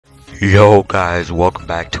Yo guys, welcome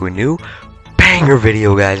back to a new banger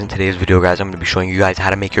video, guys. In today's video, guys, I'm going to be showing you guys how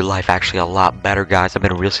to make your life actually a lot better, guys.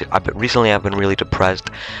 Recently I've been really depressed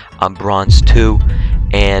on Bronze 2,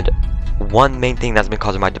 and one main thing that's been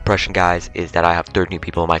causing my depression, guys, is that I have 30 new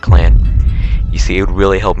people in my clan. You see, it would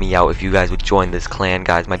really help me out if you guys would join this clan,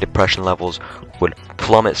 guys. My depression levels would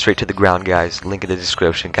plummet straight to the ground, guys. Link in the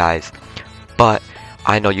description, guys. But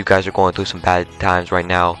I know you guys are going through some bad times right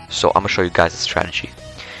now, so I'm going to show you guys a strategy.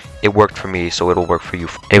 It worked for me, so it'll work for you.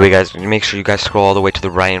 Anyway, guys, make sure you guys scroll all the way to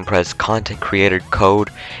the right and press content creator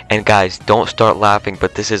code. And guys, don't start laughing,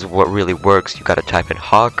 but this is what really works. You gotta type in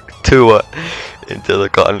hack-uninstalling into the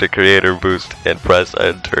content creator boost and press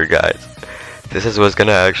enter, guys. This is what's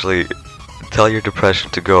gonna actually tell your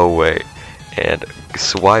depression to go away. And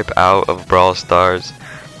swipe out of Brawl Stars,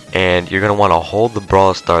 and you're gonna want to hold the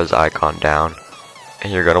Brawl Stars icon down,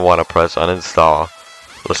 and you're gonna want to press uninstall.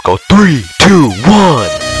 Let's go. 3, 2, 1.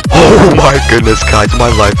 Oh my goodness, guys, my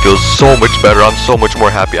life feels so much better. I'm so much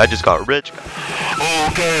more happy. I just got rich.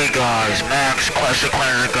 Okay, guys, Max Classic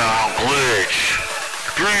Clan got glitch.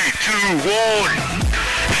 3, 2, 1.